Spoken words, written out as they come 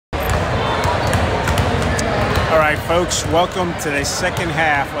All right, folks, welcome to the second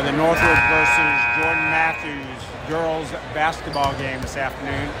half of the Northwood versus Jordan Matthews girls basketball game this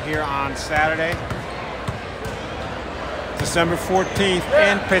afternoon here on Saturday, December 14th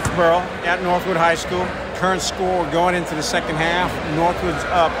in Pittsboro at Northwood High School. Current score going into the second half, Northwood's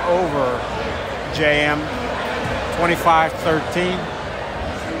up over JM 25-13.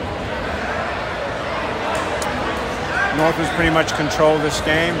 Northwood's pretty much controlled this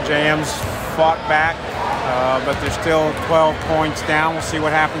game. JM's fought back. But they're still 12 points down. We'll see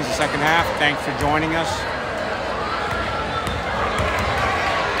what happens in the second half. Thanks for joining us.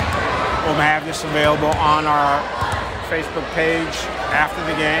 We'll have this available on our Facebook page after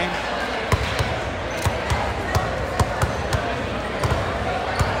the game.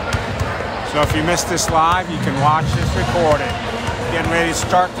 So if you missed this live, you can watch this recorded. Getting ready to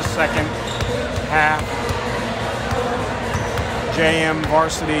start the second half. JM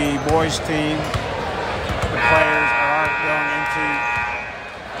varsity boys team. Players are going into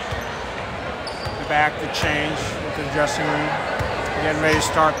the back to change into the dressing room. We're getting ready to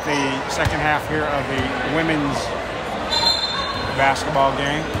start the second half here of the women's basketball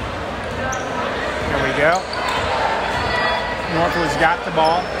game. Here we go. Northwood's got the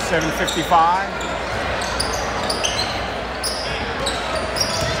ball, 7:55.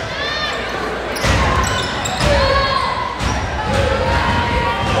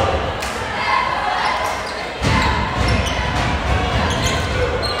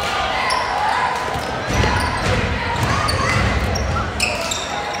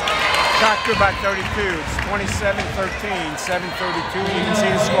 Shot good by 32. It's 27-13, 7:32. You can see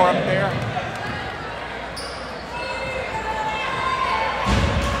the score up there.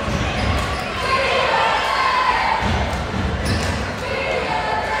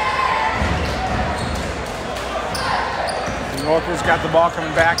 Northwood's got the ball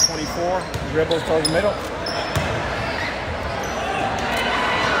coming back, 24. Dribbles towards the middle.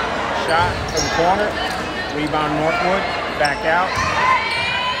 Shot from the corner. Rebound Northwood. Back out.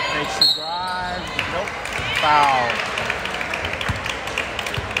 Makes the drive. Nope. Foul.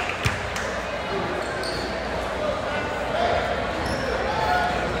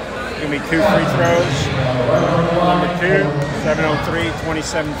 Give me 2 free throws. Number 2, 7:03,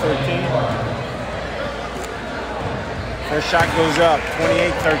 27-13. First shot goes up,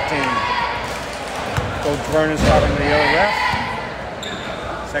 28-13. Coach Vernon's talking to the other ref.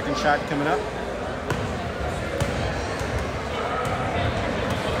 Second shot coming up.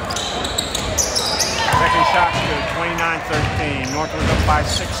 Second shot's good, 29-13. Northwood up by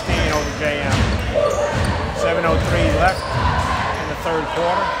 16 over JM. 7:03 left in the third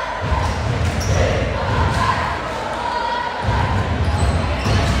quarter.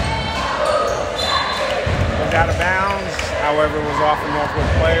 Goes out of bounds, however, it was off a Northwood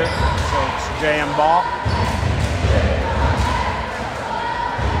player, so it's JM ball.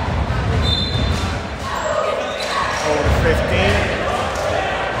 Over to 15.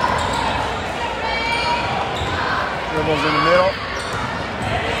 Dribbles in the middle,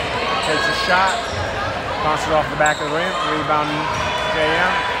 takes a shot, bounces off the back of the rim, rebounding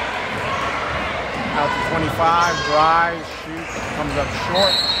JM. Out to 25, drives, shoots, comes up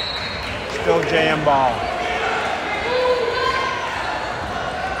short. Still JM ball.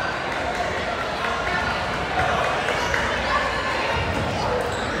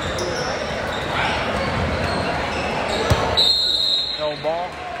 No ball.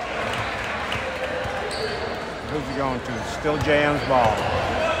 Who's he going to? Still JM's ball.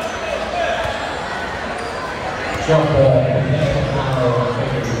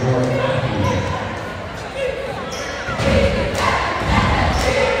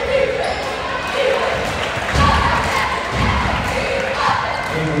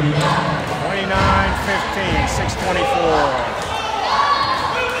 29-15, 6:24.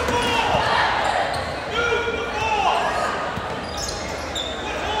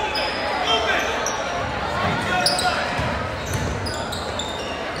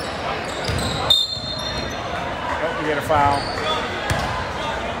 We get a foul.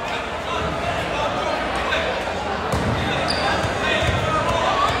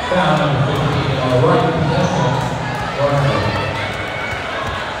 Foul number 15, right possession.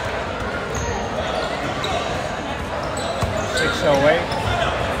 6:08.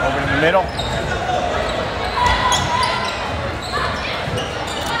 Over in the middle.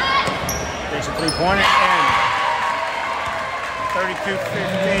 Takes a three-pointer and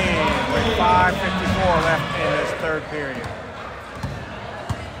 32-15 with 5:54 left in this third period.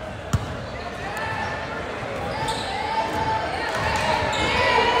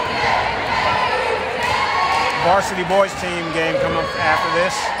 varsity boys team game coming up after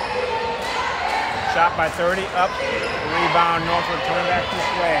this. Shot by 30, up, rebound, Northwood coming back this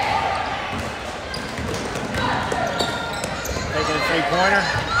way. Taking a three-pointer,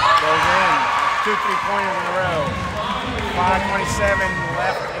 goes in. 2 3-pointers in a row. 5:27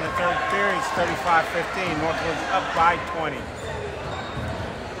 left in the third period, it's 35-15. Northwood's up by 20.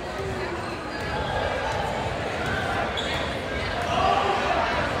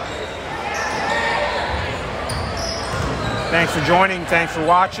 Thanks for joining, thanks for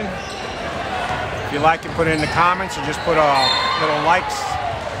watching. If you like it, put it in the comments or just put a little likes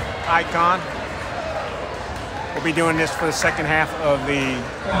icon. We'll be doing this for the second half of the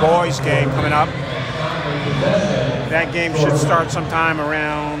boys game coming up. That game should start sometime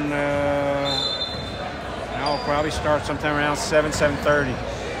around, it'll probably start sometime around 7:30.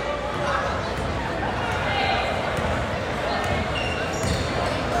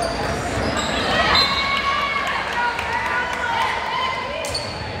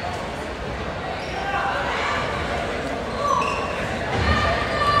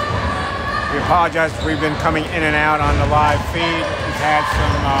 We apologize if we've been coming in and out on the live feed. We've had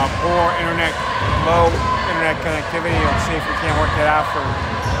some poor internet, low internet connectivity. Let's see if we can't work that out for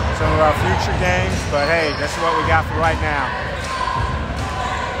some of our future games. But hey, this is what we got for right now.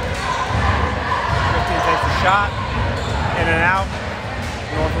 15 takes a shot, in and out.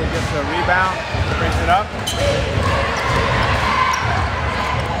 Northwood gets the rebound, brings it up.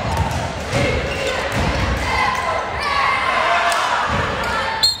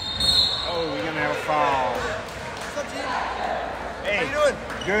 Hey, how you doing?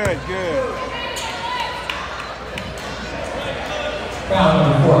 Good, good. Foul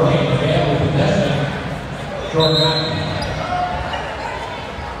number 14, available possession, Jordan Matthews.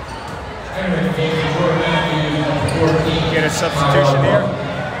 Jordan Matthews, number 14. Get a substitution here.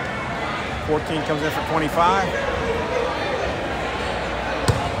 14 comes in for 25.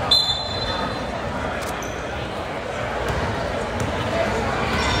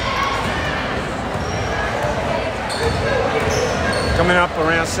 Coming up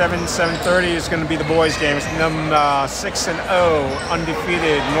around 7:30 is going to be the boys' game. It's number 6-0,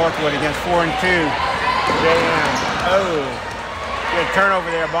 undefeated Northwood against 4-2 JM. Oh, good turnover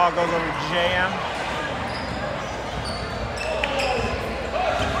there. Ball goes over to JM.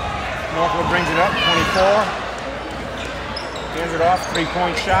 Northwood brings it up, 24. Hands it off,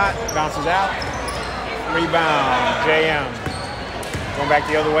 three-point shot, bounces out. Rebound, JM. Going back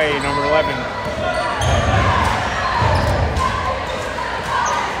the other way, number 11.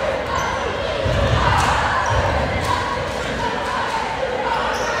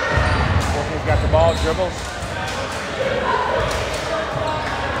 Got the ball, dribbles.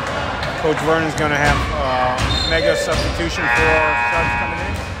 Coach Vernon's going to have mega substitution for subs coming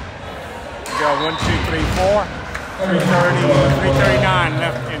in. We go 1, 2, 3, 4. 3:39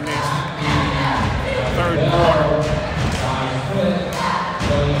 left in this third quarter.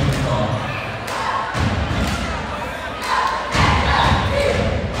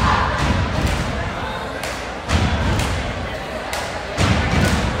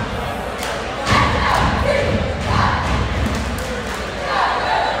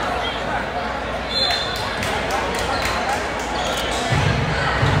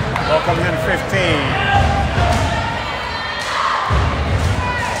 Ball comes in 15.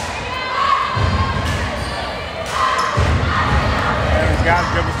 Guys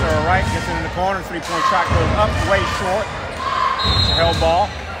dribbles to her right, gets in the corner, three-point shot goes up, way short. It's a held ball.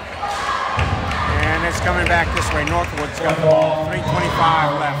 And it's coming back this way. Northwood's got the ball.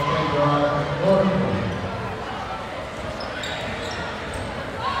 3:25 left.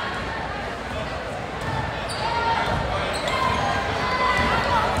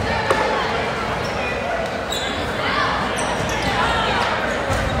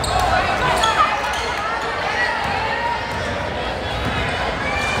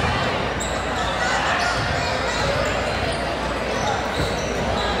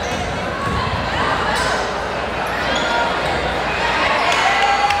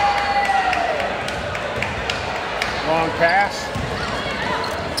 Long pass.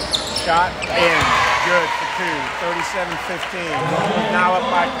 Shot in. Good for 2. 37-15. Now up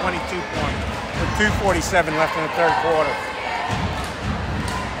by 22 points. With 2:47 left in the third quarter.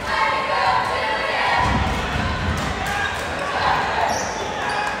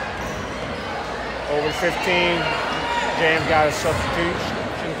 Over 15. Jam's got a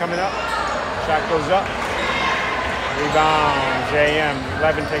substitution coming up. Shot goes up. Rebound. JM.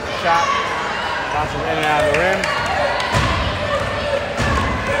 11 takes a shot. Bounces in and out of the rim.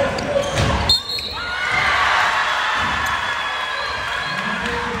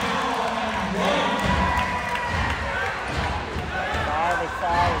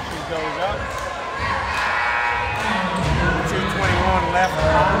 She goes up. left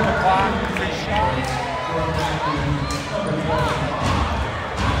on the clock, 3 shots.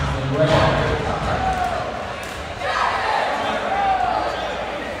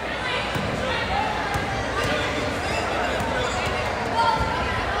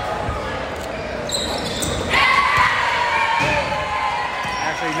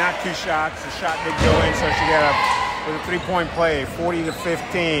 Actually, not 2 shots. The shot did go in, so she got with a 3-point play,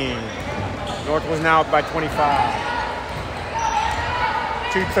 40-15. Northwood's now up by 25.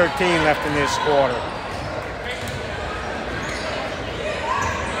 2:13 left in this quarter.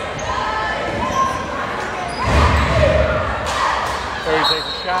 Takes a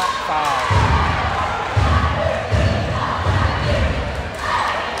shot, foul.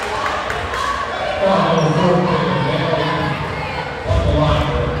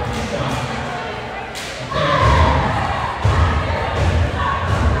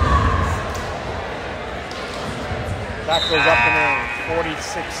 That goes up in there,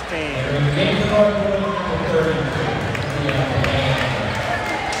 40-16.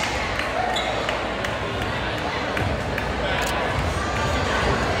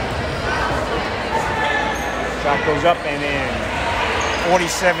 Shot goes up and in,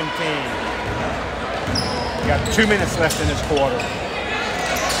 40-17. We got 2 minutes left in this quarter.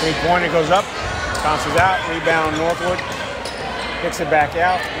 3-pointer goes up, bounces out, rebound Northwood, kicks it back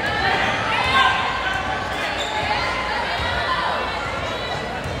out.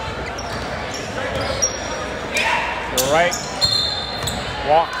 To the right,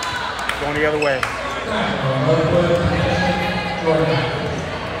 walk, going the other way.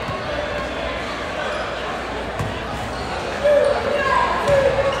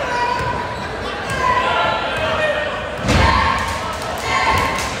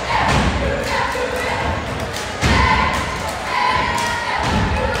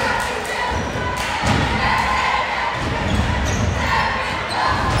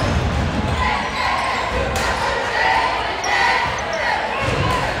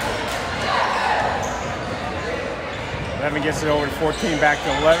 Gets it over to 14, back to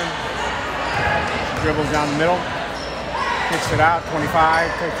 11. She dribbles down the middle, kicks it out, 25,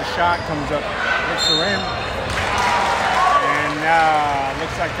 takes a shot, comes up, hits the rim. And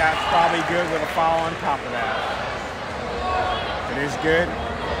looks like that's probably good with a foul on top of that. It is good.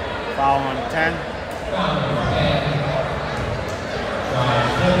 Foul on 10.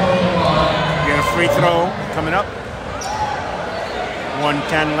 Get a free throw coming up.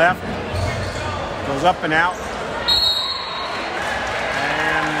 1:10 left. Goes up and out.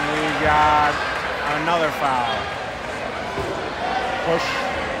 Got another foul. Push.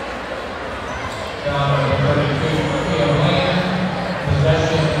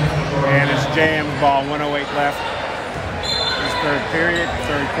 And it's JM's ball, 1:08 left. This third period,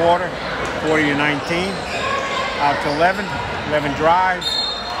 third quarter, 40-19. Out to 11. 11 drives.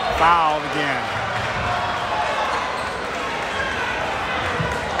 Fouled again.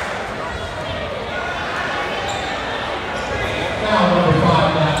 Now number 5.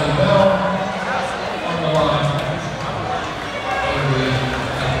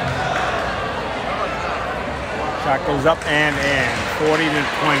 Shot goes up and in,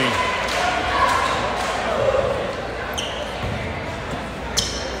 40-20.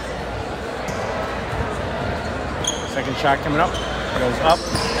 Second shot coming up, goes up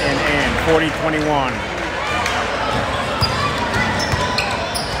and in, 40-21.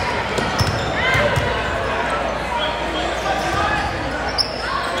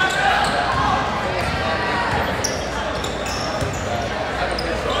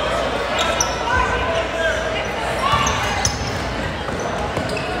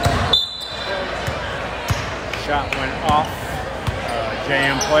 Shot went off,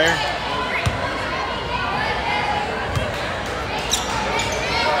 JM player.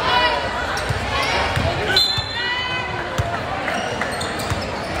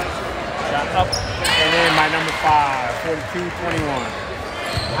 Shot up and in by number 5, 42-21.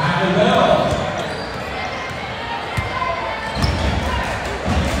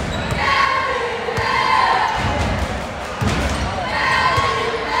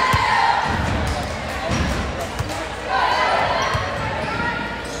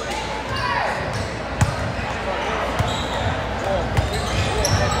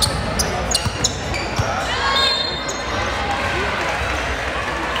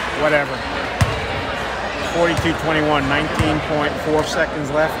 Whatever. 42-21, 19.4 seconds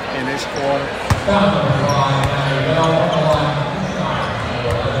left in this quarter.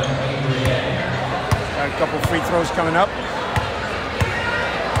 Got a couple free throws coming up.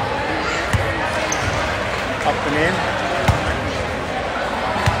 Up and in.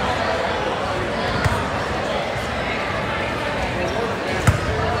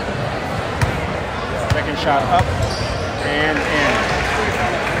 shot up and in.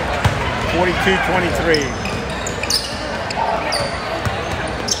 42-23.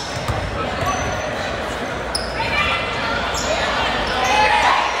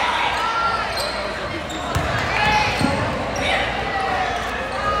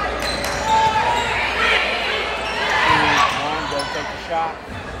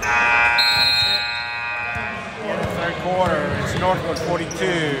 It's Northwood 42,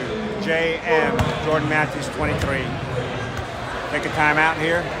 JM, Jordan Matthews 23. Take a timeout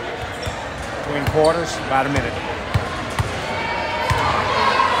here between quarters, about a minute.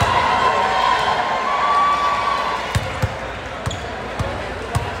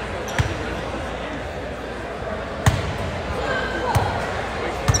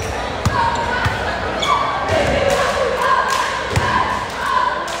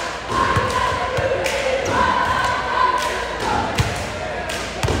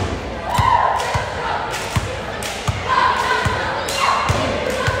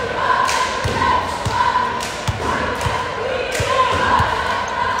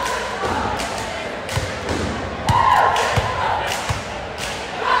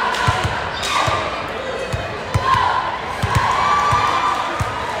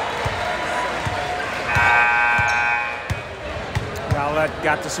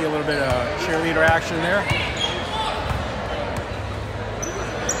 Got to see a little bit of cheerleader action there.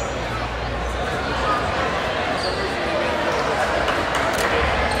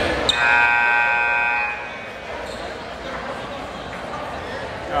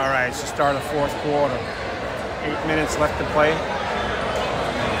 All right, it's the start of the fourth quarter. 8 minutes left to play.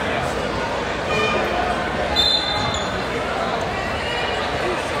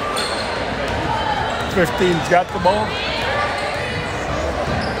 '15's got the ball.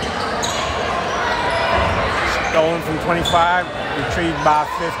 Stolen from 25, retrieved by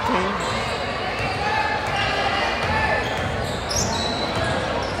 15.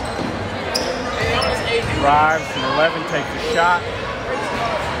 Drives from 11, takes a shot.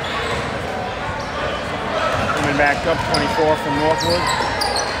 Coming back up, 24 from Northwood.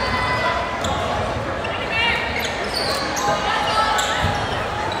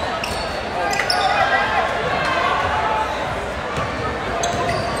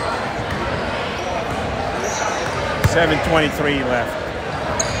 .7:23 left.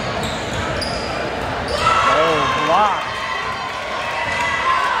 Oh, blocked.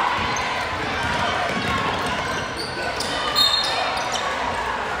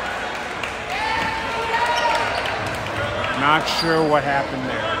 Not sure what happened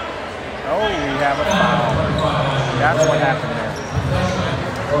there. Oh, we have a foul. That's what happened there.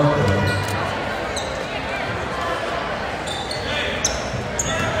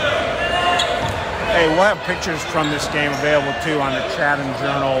 Hey, we'll have pictures from this game available too on the Chatham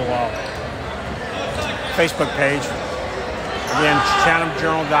Journal Facebook page. Again,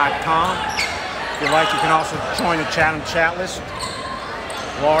 chathamjournal.com. If you like, you can also join the Chatham chat list.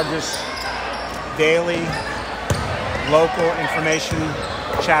 Largest daily local information,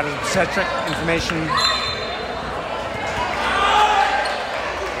 Chatham-centric information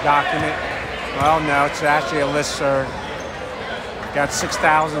document. Well, no, it's actually a listserv. Got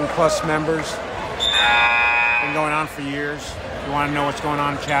 6,000 plus members. Been going on for years. If you want to know what's going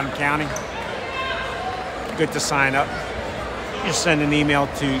on in Chatham County, good to sign up. Just send an email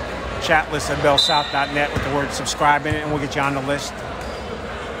to chatlist@bellsouth.net with the word subscribe in it, and we'll get you on the list.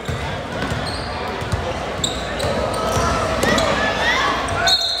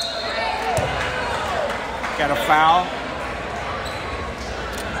 Got a foul.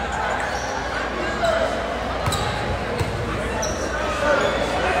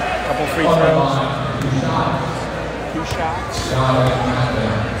 Couple free throws. Two shots.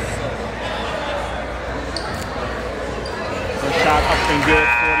 First shot up and good,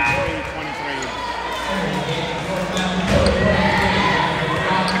 43-23.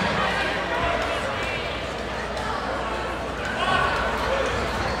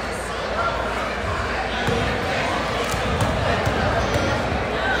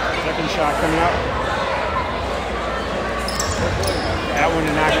 Second shot coming up. That one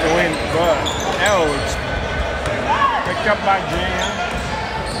did not go in, but oh, it's picked up by Jan.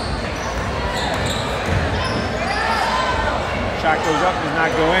 Shot goes up, does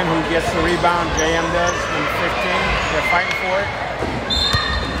not go in. Who gets the rebound? JM does, number 15. They're fighting for it.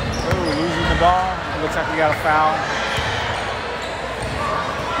 Oh, losing the ball. Looks like we got a foul.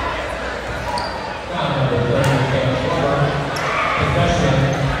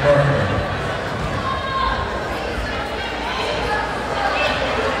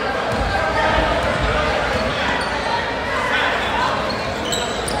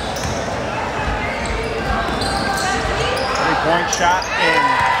 shot in.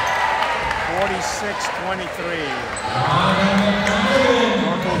 46-23.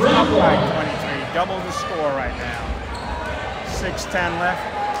 Northwood's up by 23. Double the score right now. 6:10 left.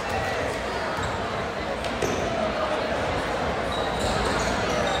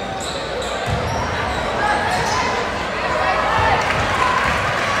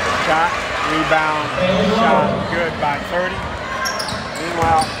 Shot, rebound, shot, good by 30.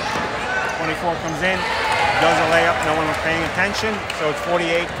 Meanwhile, 24 comes in, does a layup, no one was paying attention, so it's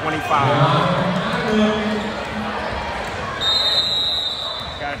 48-25.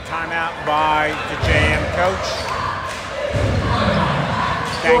 Got a timeout by the JM coach.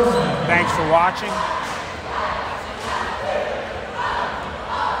 Thanks for watching.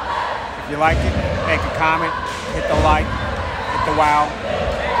 If you like it, make a comment, hit the like, hit the wow,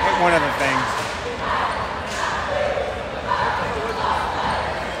 hit one of the things.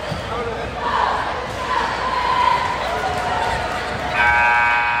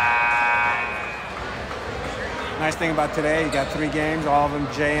 Nice thing about today, you got 3 games, all of them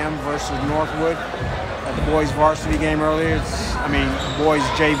JM versus Northwood. Got the boys varsity game earlier. Boys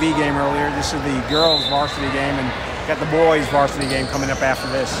JV game earlier. This is the girls varsity game, and got the boys varsity game coming up after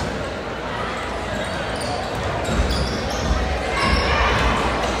this.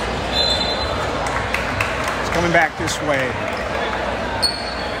 It's coming back this way.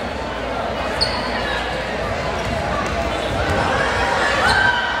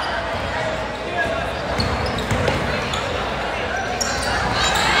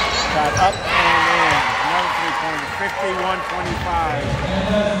 Up and in. Another 3-pointer.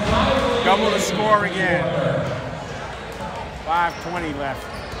 51-25. Double the score again. 5:20 left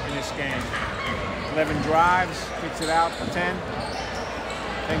in this game. 11 drives, kicks it out to 10.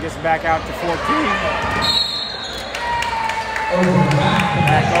 Then gets back out to 14.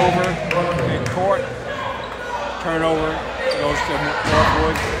 Back over, mid-court. Turnover goes to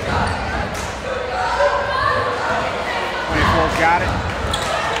Northwood. 24's got it.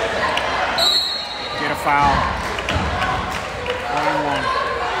 Get a foul. 1-1.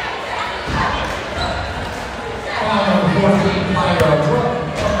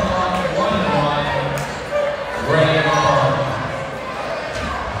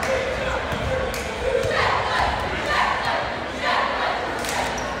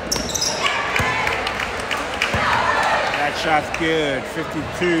 That shot's good.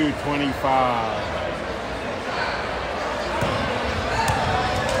 52-25.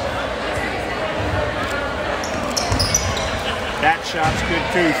 That shot's good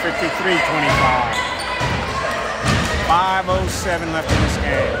too, 53-25. 5:07 left in this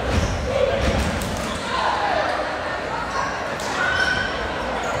game.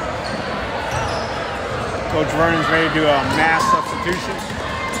 Coach Vernon's ready to do a mass substitution.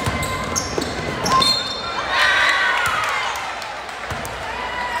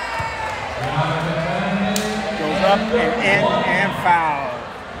 Goes up and in and foul.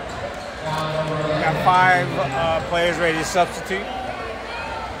 Got 5 players ready to substitute.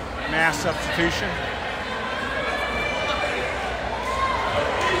 Mass substitution.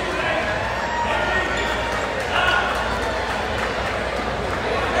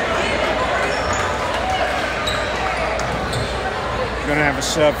 Gonna have a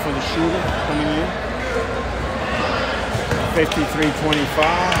sub for the shooter coming in.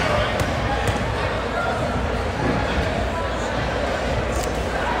 53-25.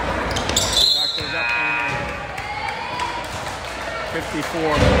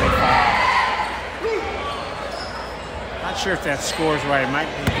 54-25. Not sure if that score's right. It might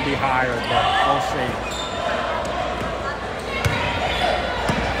need to be higher, but we'll see.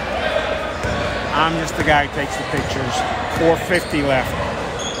 I'm just the guy who takes the pictures. 4:50 left.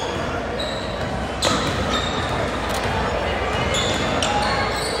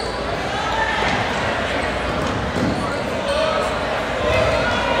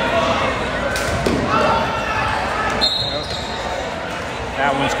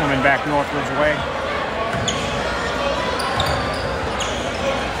 That one's coming back Northwood's way.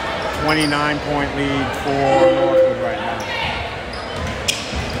 29-point lead for Northwood right now.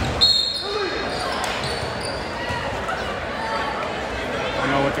 I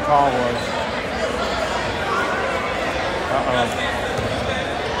don't know what the call was.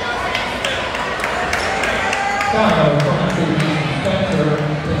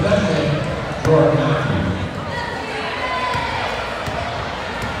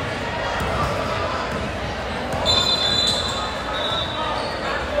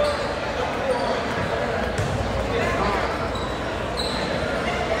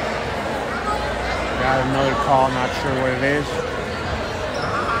 Got another call, not sure what it is.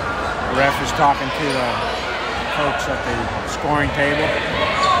 The ref is talking to the folks at the scoring table.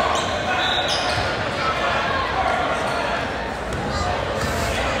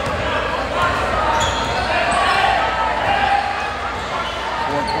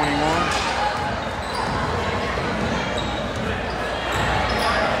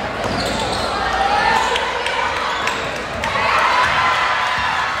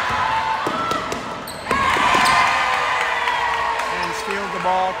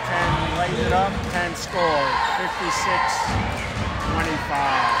 Ball, 10 lays it up, 10 scores, 56-25,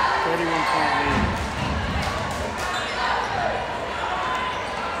 31-point lead.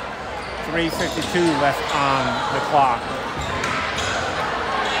 3:52 left on the clock.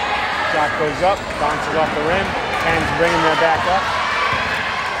 Shot goes up, bounces off the rim, 10's bringing that back up.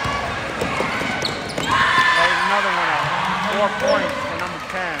 Lays another one up, 4 points for number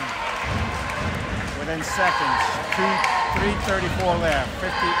 10. Within seconds, 3:34 left, 58-25.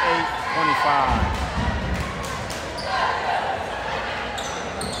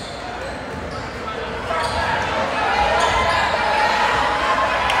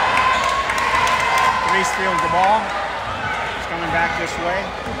 Three steals the ball. It's coming back this way.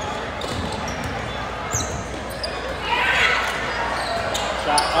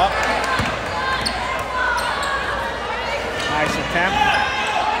 Shot up. Nice attempt.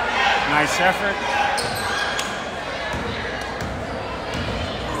 Nice effort.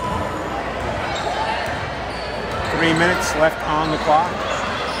 3 minutes left on the clock.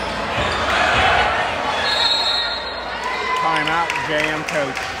 Timeout, JM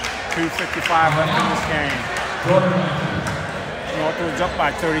coach. 2:55 left in this game. Northwood's up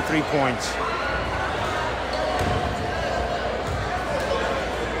by 33 points.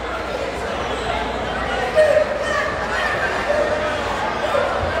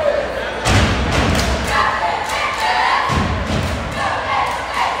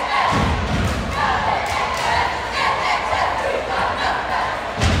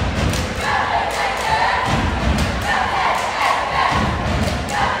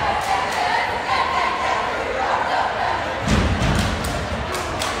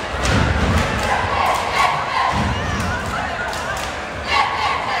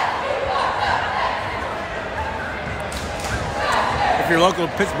 If you're local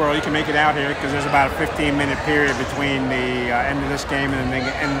to Pittsburgh, you can make it out here because there's about a 15-minute period between the end of this game and the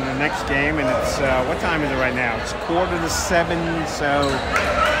end of the next game. And it's, what time is it right now? It's 6:45, so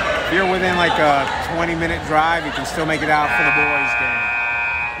if you're within like a 20-minute drive, you can still make it out for the boys' game.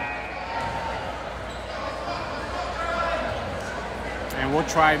 And we'll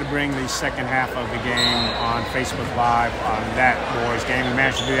try to bring the second half of the game on Facebook Live on that boys' game. We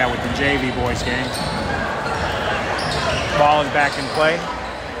managed to do that with the JV boys' game. Ball is back in play.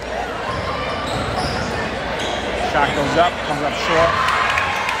 Shot goes up, comes up short.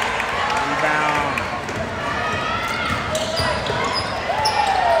 Rebound.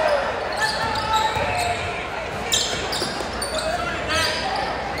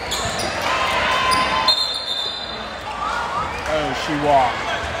 Oh, she walked.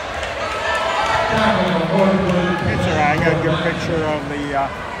 It's all right. I got a good picture of the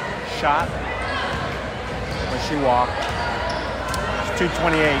shot where she walked.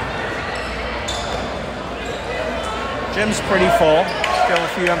 2:28. Gym's pretty full. Still a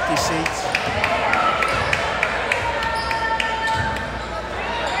few empty seats.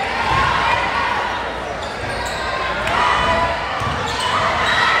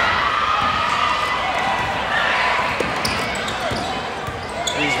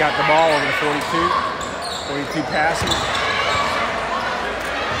 He's got the ball over to 42 passes.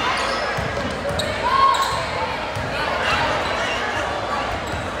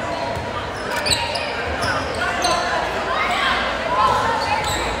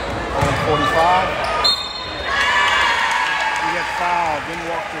 Didn't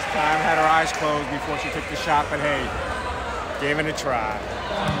walk this time, had her eyes closed before she took the shot, but hey, gave it a try.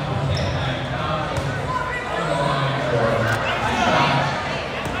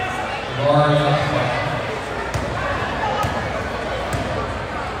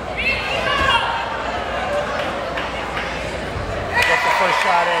 Get the first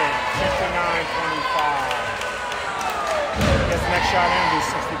shot in, 59-25. Gets the next shot in, be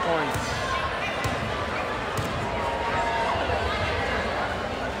 60 points.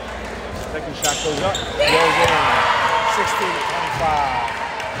 Second shot goes up, goes in, 60-25.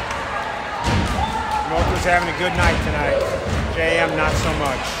 Northwood's having a good night tonight. JM not so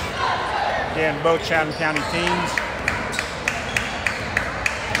much. Again, both Chatham County teams.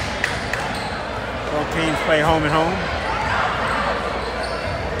 Both teams play home and home.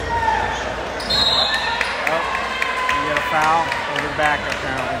 Oh, you get a foul over the back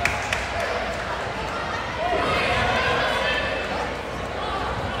apparently.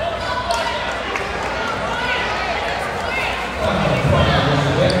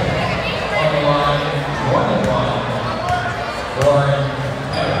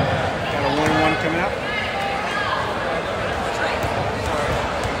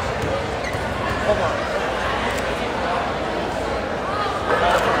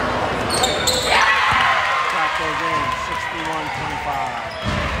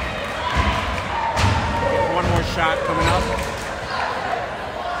 shot coming up.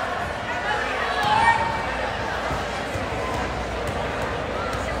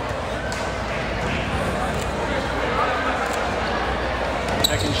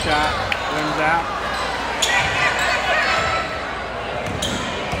 Second shot, rims out.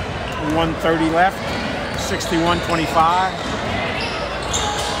 1:30 left, 61-25.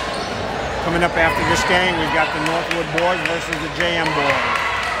 Coming up after this game, we've got the Northwood boys versus the JM boys.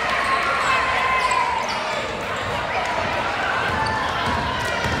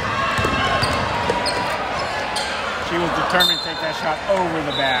 She was determined to take that shot over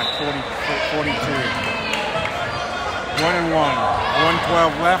the back, 42. 1-1,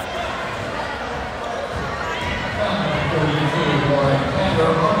 1:12 left.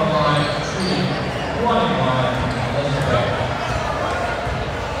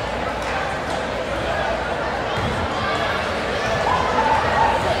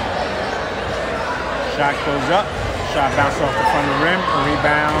 Shot goes up, shot bounced off the front of the rim,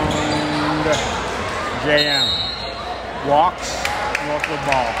 rebound, JM. Walks, Northwood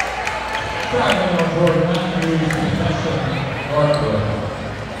ball.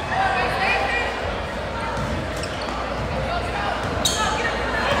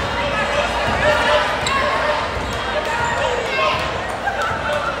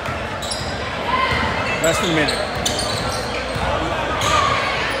 Less than a minute.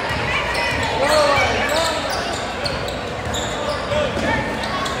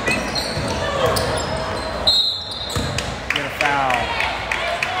 Get a foul.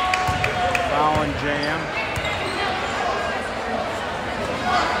 Foul on JM.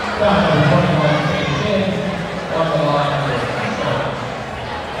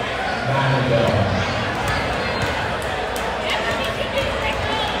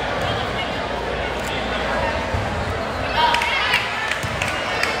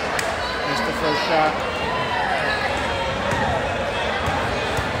 First shot.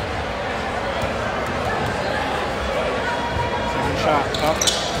 Second shot up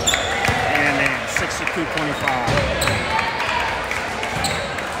and in. 62-25.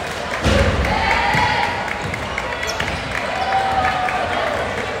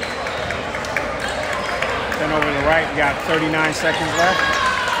 Then over to the right, we got 39 seconds left.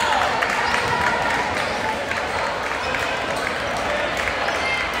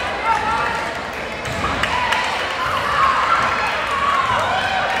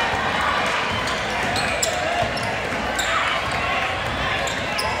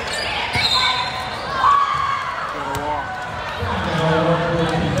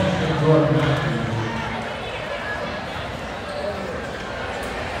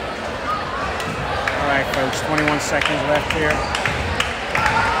 Alright folks, 21 seconds left here.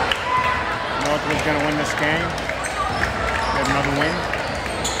 Northwood's going to win this game. Get another win.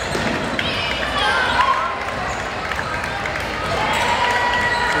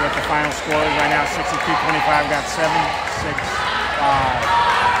 See what the final score is right now. 62-25. Got 7, 6, 5,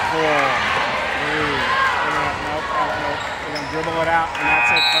 4, 3. Nope. We're going to dribble it out, and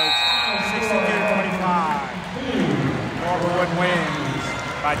that's it, folks. 62-25. Northwood wins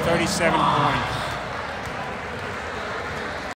by 37 points.